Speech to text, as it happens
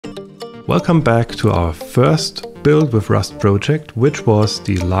Welcome back to our first Build with Rust project, which was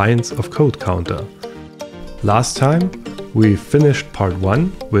the lines of code counter. Last time we finished part 1,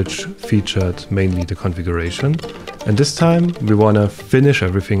 which featured mainly the configuration, and this time we want to finish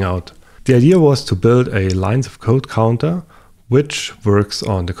everything out. The idea was to build a lines of code counter which works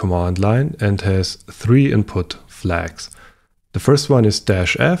on the command line and has 3 input flags. The first one is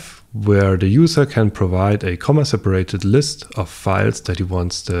 -f, where the user can provide a comma-separated list of files that he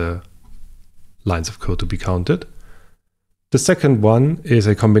wants the lines of code to be counted. The second one is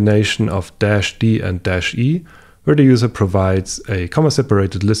a combination of -d and -e, where the user provides a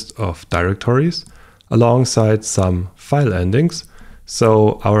comma-separated list of directories alongside some file endings.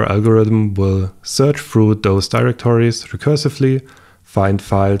 So our algorithm will search through those directories recursively, find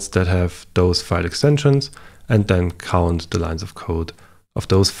files that have those file extensions, and then count the lines of code of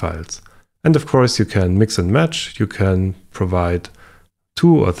those files. And of course you can mix and match. You can provide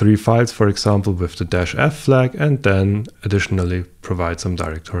 2 or 3 files, for example, with the -f flag, and then additionally provide some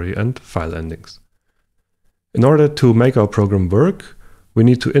directory and file endings. In order to make our program work, we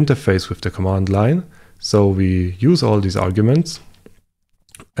need to interface with the command line. So we use all these arguments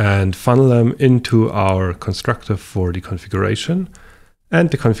and funnel them into our constructor for the configuration. And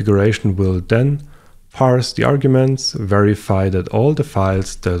the configuration will then parse the arguments, verify that all the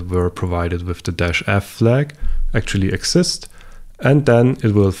files that were provided with the -f flag actually exist, and then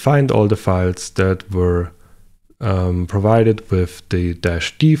it will find all the files that were provided with the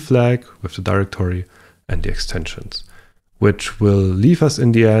 -d flag, with the directory and the extensions, which will leave us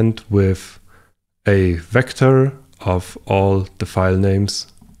in the end with a vector of all the file names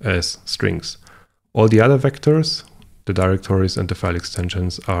as strings. All the other vectors, the directories and the file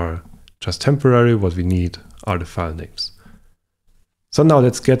extensions, are just temporary. What we need are the file names. So now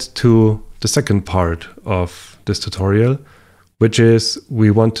let's get to the second part of this tutorial, which is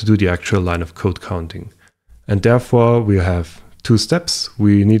we want to do the actual line of code counting. And therefore we have 2 steps.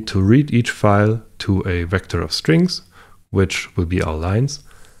 We need to read each file to a vector of strings, which will be our lines.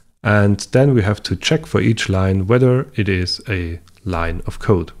 And then we have to check for each line whether it is a line of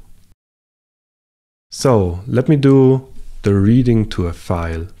code. So let me do the reading to a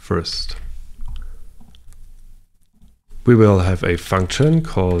file first. We will have a function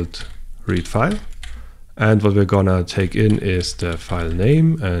called readFile, and what we're gonna take in is the file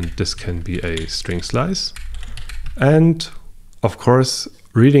name, and this can be a string slice. And of course,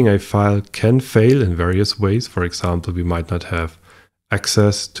 reading a file can fail in various ways. For example, we might not have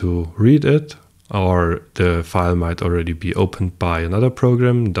access to read it, or the file might already be opened by another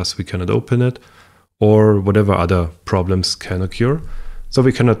program, thus we cannot open it, or whatever other problems can occur. So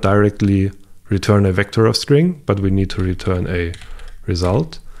we cannot directly return a vector of string, but we need to return a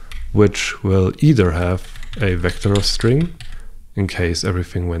result, which will either have a vector of string in case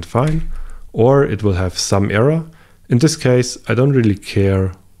everything went fine, or it will have some error. In this case, I don't really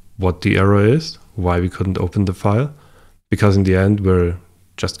care what the error is, why we couldn't open the file, because in the end we're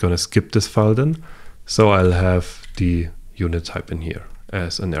just gonna skip this file then. So I'll have the unit type in here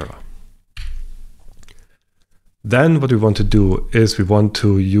as an error. Then what we want to do is we want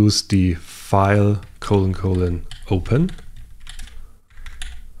to use the file : open.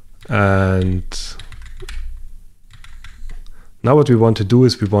 And now what we want to do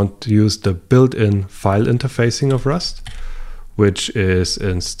is we want to use the built-in file interfacing of Rust, which is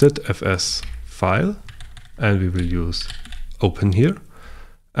instead fs file, and we will use open here.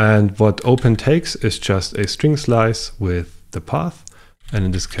 And what open takes is just a string slice with the path, and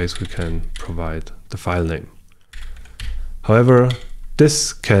in this case we can provide the file name. However,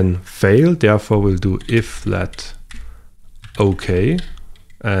 this can fail, therefore we'll do if let OK,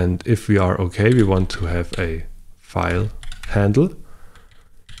 and if we are OK, we want to have a file handle.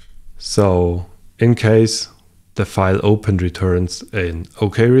 So in case the file opened returns an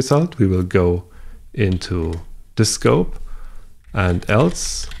OK result, we will go into this scope, and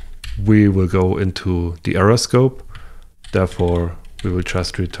else we will go into the error scope. Therefore we will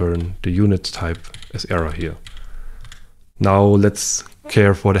just return the unit type as error here. Now let's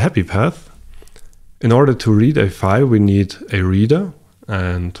care for the happy path. In order to read a file, we need a reader,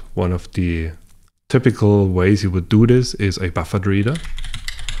 and one of the typical ways you would do this is a buffered reader.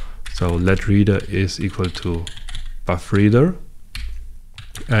 So let reader is equal to buffReader,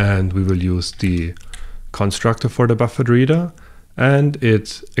 and we will use the constructor for the buffered reader, and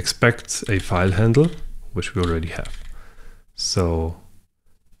it expects a file handle, which we already have. So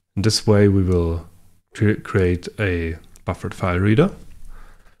in this way we will create a buffered file reader.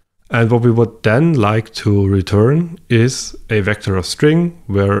 And what we would then like to return is a vector of string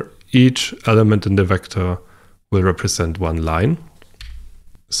where each element in the vector will represent one line.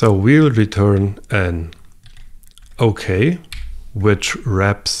 So we'll return an OK, which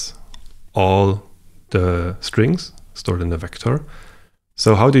wraps all the strings stored in the vector.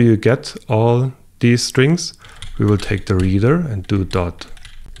 So how do you get all these strings? We will take the reader and do dot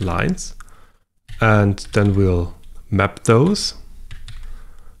lines, and then we'll map those,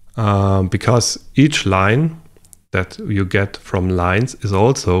 because each line that you get from lines is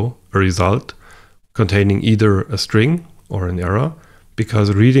also a result containing either a string or an error,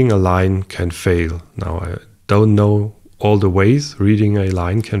 because reading a line can fail. Now, I don't know all the ways reading a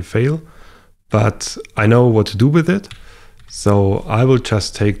line can fail, but I know what to do with it. So I will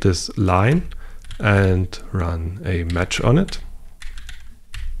just take this line and run a match on it.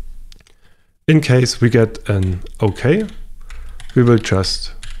 In case we get an OK, we will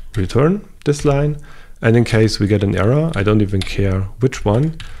just return this line. And in case we get an error, I don't even care which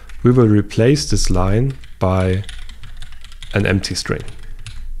one, we will replace this line by an empty string.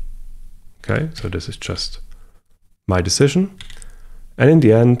 Okay, so this is just my decision. And in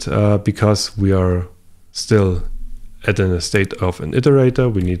the end, because we are still at a state of an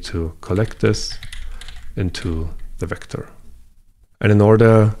iterator, we need to collect this into the vector. And in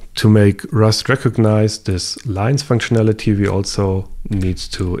order to make Rust recognize this lines functionality, we also need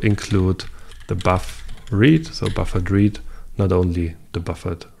to include the buff read, so buffered read, not only the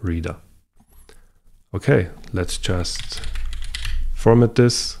buffered reader. Okay, let's just format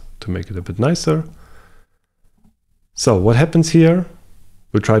this to make it a bit nicer. So what happens here?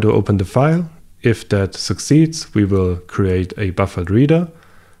 We'll try to open the file. If that succeeds, we will create a buffered reader.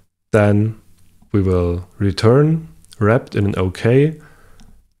 Then we will return, wrapped in an OK,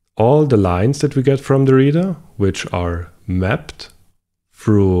 all the lines that we get from the reader, which are mapped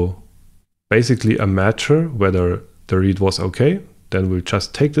through basically a matcher, whether the read was OK. Then we'll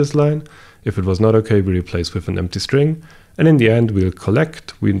just take this line. If it was not OK, we replace with an empty string. And in the end, we'll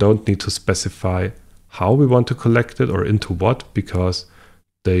collect. We don't need to specify how we want to collect it or into what, because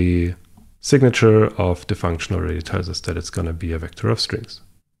the signature of the function already tells us that it's going to be a vector of strings.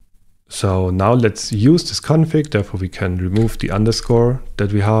 So now let's use this config. Therefore, we can remove the underscore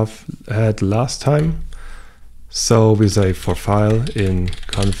that we had last time. So we say for file in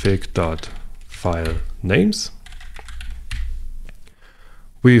config.file names.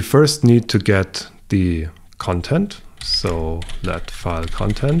 We first need to get the content. So let file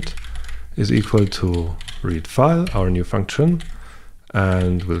content is equal to read file, our new function,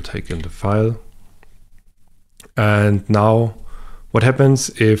 and we'll take in the file. And now what happens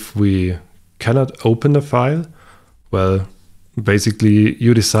if we cannot open the file? Well, basically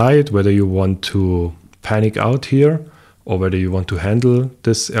you decide whether you want to panic out here or whether you want to handle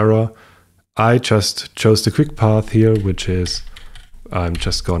this error. I just chose the quick path here, which is I'm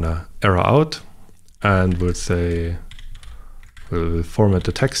just gonna error out, and we'll say we'll format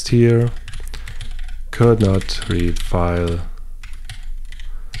the text here, could not read file,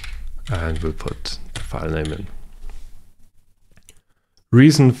 and we'll put the file name in.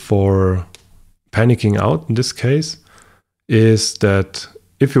 Reason for panicking out in this case is that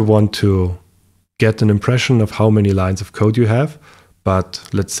if you want to get an impression of how many lines of code you have, but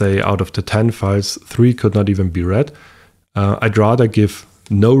let's say out of the 10 files, 3 could not even be read, I'd rather give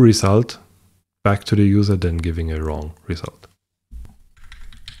no result back to the user than giving a wrong result.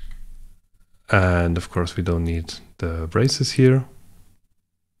 And of course, we don't need the braces here.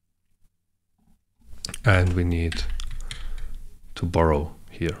 And we need to borrow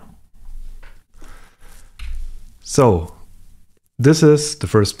here. So this is the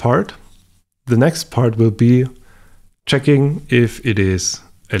first part. The next part will be checking if it is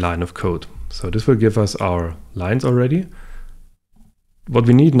a line of code. So this will give us our lines already. What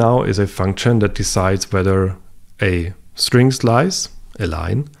we need now is a function that decides whether a string slice, a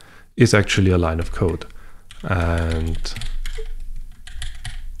line, is actually a line of code. And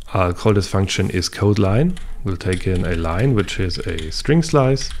I'll call this function isCodeLine. We'll take in a line, which is a string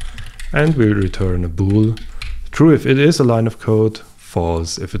slice, and we'll return a bool, true if it is a line of code,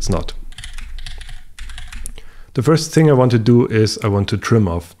 false if it's not. The first thing I want to do is I want to trim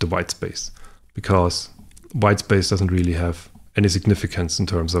off the white space, because white space doesn't really have any significance in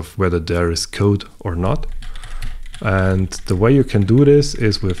terms of whether there is code or not. And the way you can do this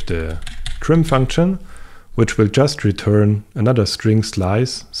is with the trim function, which will just return another string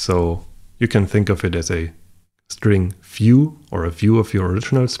slice. So you can think of it as a string view or a view of your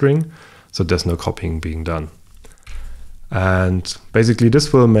original string. So there's no copying being done. And basically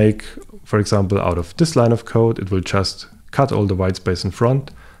this will make, for example, out of this line of code, it will just cut all the white space in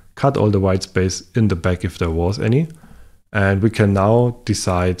front, cut all the white space in the back if there was any. And we can now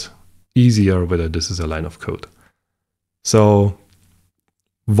decide easier whether this is a line of code. So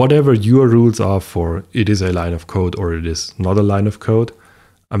whatever your rules are for it is a line of code or it is not a line of code,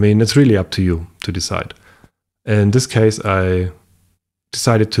 I mean, it's really up to you to decide. In this case, I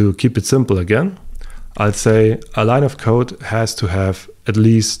decided to keep it simple again. I'll say a line of code has to have at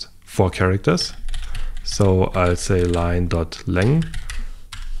least 4 characters. So I'll say line.length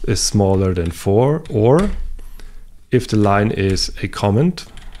is smaller than 4, or if the line is a comment,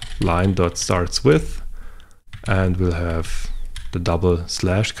 line.starts_with, and we'll have the double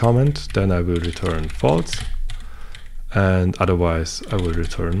slash comment, then I will return false, and otherwise I will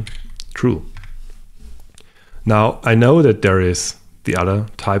return true. Now I know that there is the other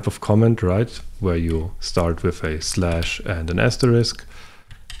type of comment, right, where you start with a slash and an asterisk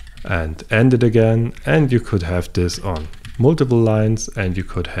and end it again, and you could have this on multiple lines and you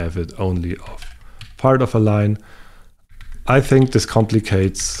could have it only of part of a line. I think this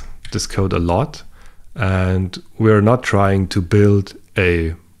complicates this code a lot, and we're not trying to build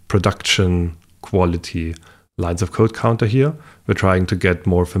a production quality lines of code counter here. We're trying to get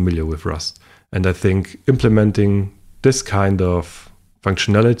more familiar with Rust. And I think implementing this kind of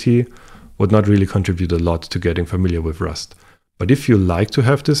functionality would not really contribute a lot to getting familiar with Rust. But if you like to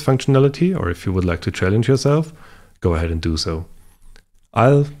have this functionality, or if you would like to challenge yourself, go ahead and do so.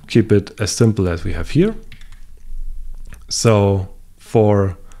 I'll keep it as simple as we have here. So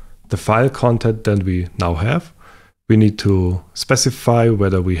for the file content that we now have, we need to specify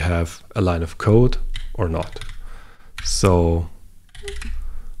whether we have a line of code or not. So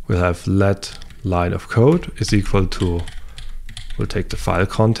we'll have let line of code is equal to, we'll take the file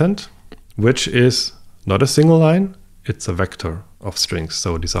content, which is not a single line, it's a vector of strings.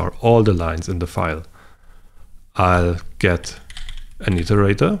 So these are all the lines in the file. I'll get an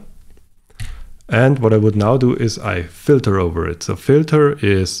iterator. And what I would now do is I filter over it. So filter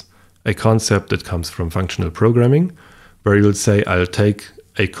is a concept that comes from functional programming, where you'll say I'll take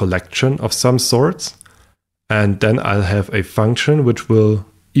a collection of some sorts, and then I'll have a function which will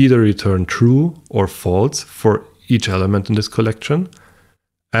either return true or false for each element in this collection.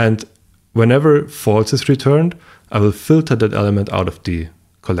 And whenever false is returned, I will filter that element out of the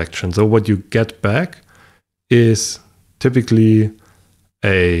collection. So what you get back is typically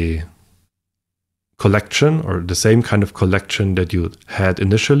a collection, or the same kind of collection that you had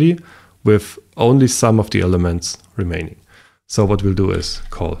initially, with only some of the elements remaining. So what we'll do is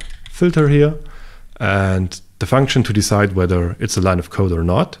call filter here, and the function to decide whether it's a line of code or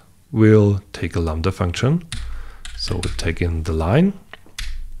not will take a lambda function. So we'll take in the line,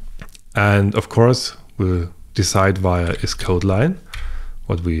 and of course we'll decide via isCodeLine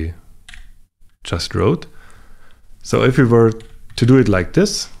what we just wrote. So if we were to do it like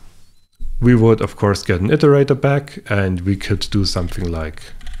this, we would of course get an iterator back, and we could do something like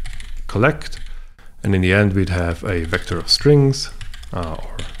collect, and in the end we'd have a vector of strings or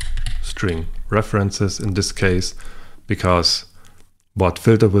string references in this case, because what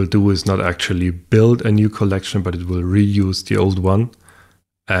filter will do is not actually build a new collection, but it will reuse the old one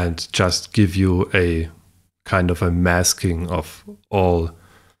and just give you a kind of a masking of all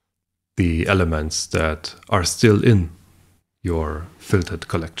the elements that are still in your filtered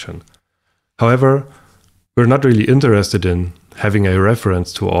collection. However, we're not really interested in having a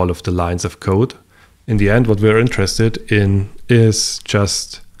reference to all of the lines of code. In the end, what we're interested in is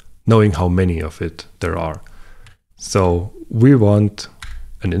just knowing how many of it there are. So we want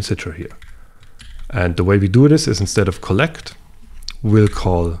an integer here. And the way we do this is, instead of collect, we'll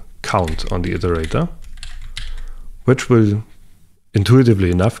call count on the iterator, which will intuitively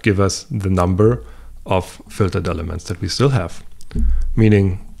enough give us the number of filtered elements that we still have.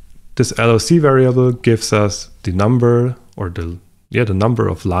 Meaning this LOC variable gives us the number, or the number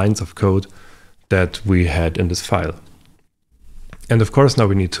of lines of code that we had in this file. And of course now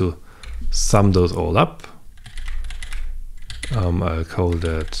we need to sum those all up. I'll call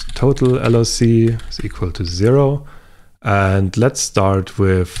that total LOC is equal to 0. And let's start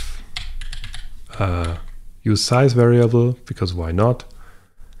with use size variable, because why not?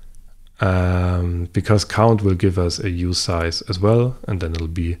 Because count will give us a use size as well, and then it'll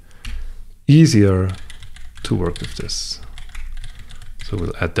be easier to work with this. So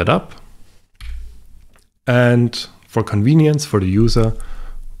we'll add that up. And for convenience for the user,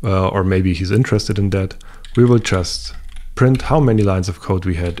 or maybe he's interested in that, we will just print how many lines of code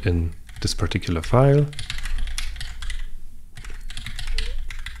we had in this particular file.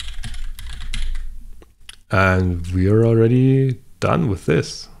 And we are already done with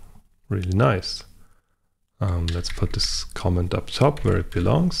this. Really nice. Let's put this comment up top where it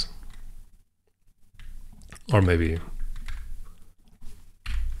belongs. Or maybe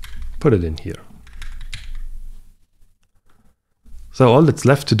put it in here. So all that's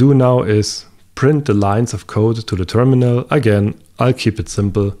left to do now is print the lines of code to the terminal. Again, I'll keep it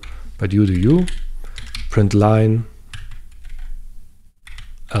simple, but you do you. Print line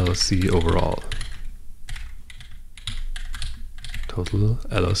LOC overall. Total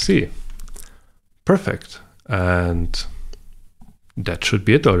LOC. Perfect. And that should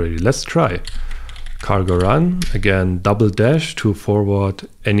be it already. Let's try. Cargo run. Again, double dash to forward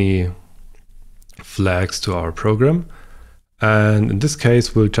any flags to our program. And in this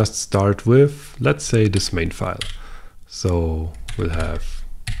case, we'll just start with, let's say, this main file. So we'll have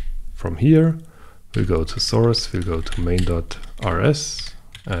from here, we'll go to source, we'll go to main.rs,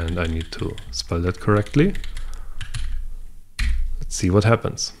 and I need to spell that correctly. Let's see what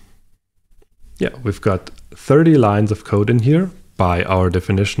happens. Yeah, we've got 30 lines of code in here by our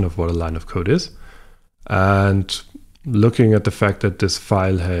definition of what a line of code is. And looking at the fact that this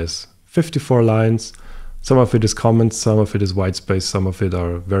file has 54 lines, some of it is comments, some of it is white space, some of it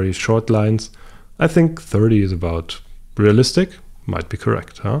are very short lines. I think 30 is about realistic, might be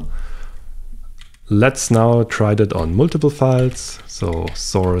correct, huh? Let's now try that on multiple files. So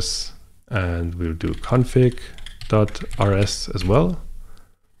source, and we'll do config.rs as well.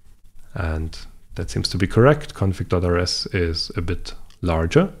 And that seems to be correct. Config.rs is a bit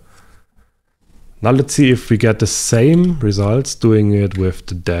larger. Now let's see if we get the same results doing it with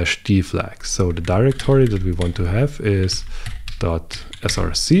the -d flag. So the directory that we want to have is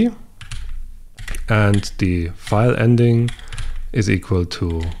 .src, and the file ending is equal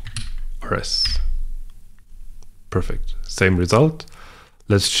to rs. Perfect. Same result.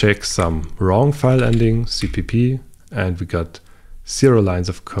 Let's check some wrong file ending, cpp, and we got 0 lines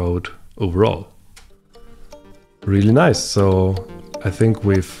of code overall. Really nice. So I think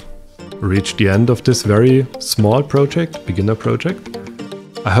we've reached the end of this very small project, beginner project.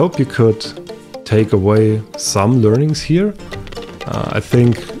 I hope you could take away some learnings here. I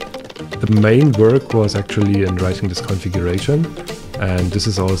think the main work was actually in writing this configuration, and this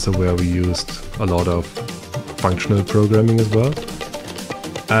is also where we used a lot of functional programming as well.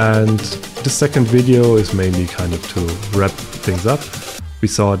 And the second video is mainly kind of to wrap things up. We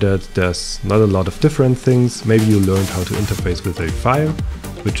saw that there's not a lot of different things. Maybe you learned how to interface with a file,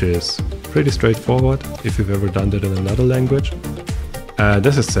 which is pretty straightforward if you've ever done that in another language. And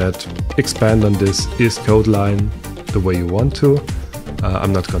as I said, expand on this is code line the way you want to.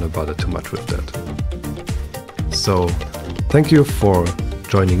 I'm not gonna bother too much with that. So thank you for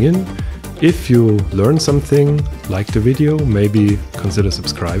joining in. If you learned something, like the video, maybe consider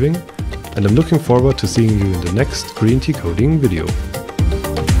subscribing. And I'm looking forward to seeing you in the next Green Tea Coding video.